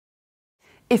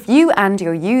If you and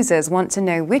your users want to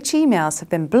know which emails have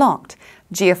been blocked,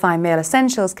 GFI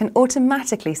MailEssentials can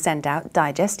automatically send out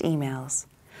digest emails.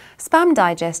 Spam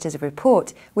Digest is a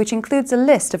report which includes a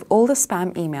list of all the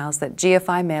spam emails that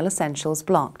GFI MailEssentials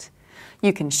blocked.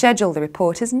 You can schedule the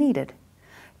report as needed.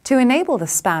 To enable the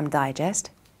Spam Digest,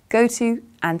 go to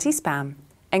Anti-Spam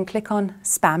and click on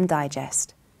Spam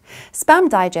Digest. Spam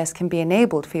Digest can be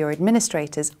enabled for your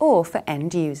administrators or for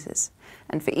end users.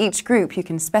 And for each group, you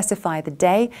can specify the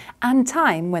day and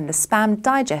time when the Spam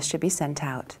Digest should be sent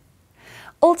out.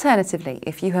 Alternatively,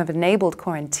 if you have enabled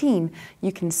quarantine,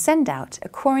 you can send out a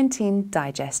Quarantine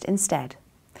Digest instead.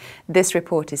 This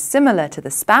report is similar to the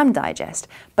Spam Digest,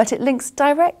 but it links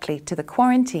directly to the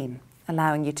quarantine,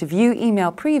 allowing you to view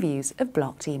email previews of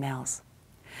blocked emails.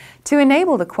 To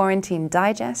enable the Quarantine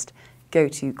Digest, go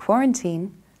to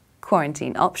Quarantine,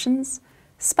 Quarantine Options,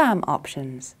 Spam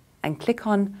Options, and click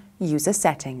on User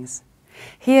Settings.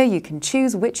 Here you can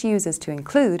choose which users to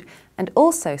include and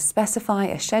also specify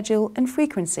a schedule and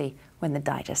frequency when the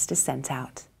digest is sent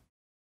out.